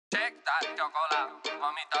Check that chocolate,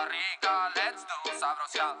 mamita rica, let's do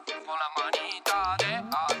sabrosa, con la manita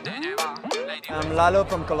de llevar, lady. I'm Lalo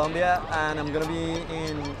from Colombia, and I'm gonna be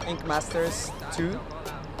in Ink Masters 2,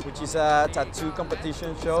 which is a tattoo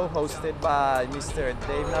competition show hosted by Mr.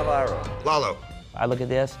 Dave Navarro. Lalo. I look at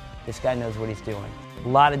this guy knows what he's doing. A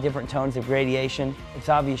lot of different tones of gradation. It's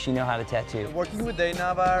obvious you know how to tattoo. Working with Dave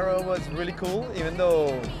Navarro was really cool, even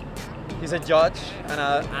though he's a judge and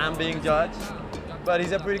I'm being judged. But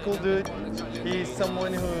he's a pretty cool dude. He's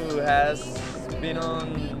someone who has been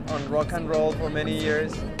on rock and roll for many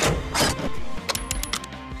years.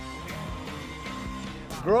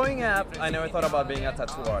 Growing up, I never thought about being a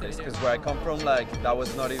tattoo artist, because where I come from, like, that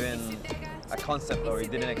was not even a concept, or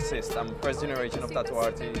it didn't exist. I'm first generation of tattoo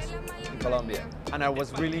artists in Colombia. And I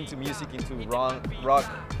was really into music, into rock,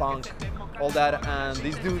 punk, all that, and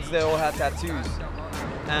these dudes, they all had tattoos.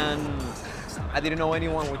 And I didn't know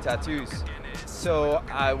anyone with tattoos. So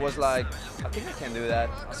I was like, I think I can do that.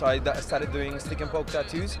 So I started doing stick and poke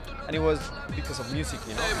tattoos, and it was because of music,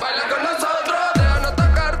 you know?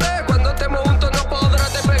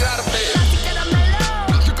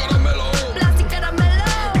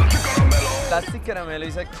 Plastic Caramelo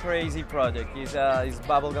is a crazy project. It's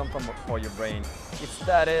bubblegum for your brain. It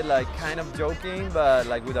started like kind of joking, but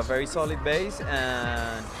like with a very solid base,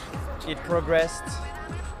 and it progressed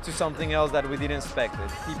to something else that we didn't expect.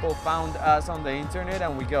 People found us on the internet,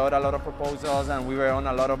 and we got a lot of proposals, and we were on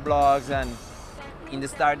a lot of blogs. And in the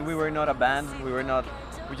start, we were not a band.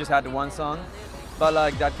 We just had one song, but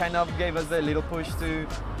like that kind of gave us the little push to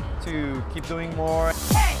keep doing more.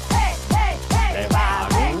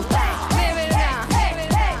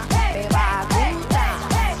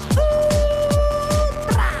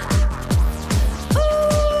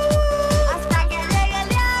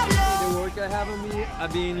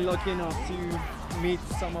 I've been lucky enough to meet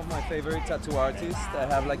some of my favorite tattoo artists. I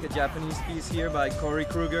have like a Japanese piece here by Corey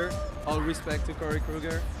Kruger. All respect to Corey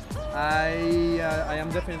Kruger. I am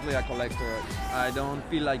definitely a collector. I don't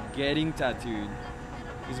feel like getting tattooed.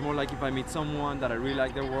 It's more like if I meet someone that I really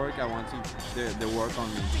like their work, I want to their work on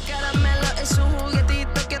me.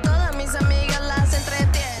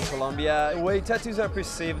 In Colombia, the way tattoos are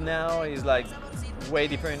perceived now is like way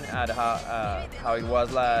different at how it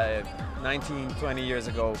was like 19, 20 years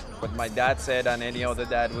ago. What my dad said, and any other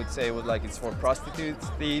dad would say, was like, it's for prostitutes,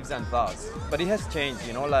 thieves, and thugs. But it has changed,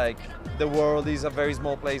 you know, like the world is a very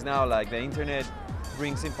small place now. Like the internet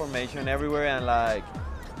brings information everywhere, and like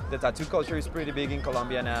the tattoo culture is pretty big in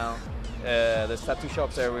Colombia now. There's tattoo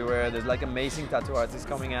shops everywhere. There's like amazing tattoo artists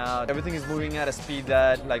coming out. Everything is moving at a speed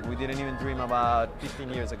that like we didn't even dream about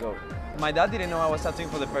 15 years ago. My dad didn't know I was tattooing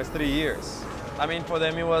for the first 3 years. I mean, for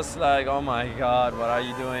them it was like, oh my God, what are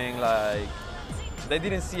you doing? Like, they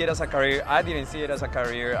didn't see it as a career. I didn't see it as a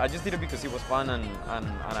career. I just did it because it was fun and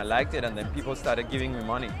I liked it, and then people started giving me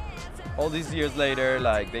money. All these years later,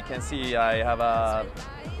 like, they can see I have a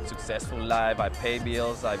successful life, I pay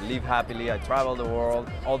bills, I live happily, I travel the world.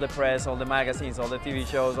 All the press, all the magazines, all the TV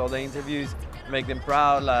shows, all the interviews make them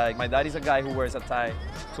proud. Like, my dad is a guy who wears a tie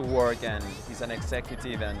to work, and he's an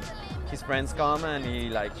executive, and his friends come and he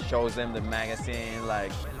like shows them the magazine,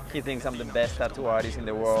 like he thinks I'm the best tattoo artist in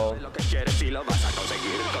the world.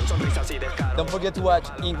 Don't forget to watch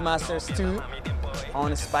Ink Masters 2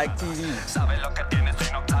 on Spike TV.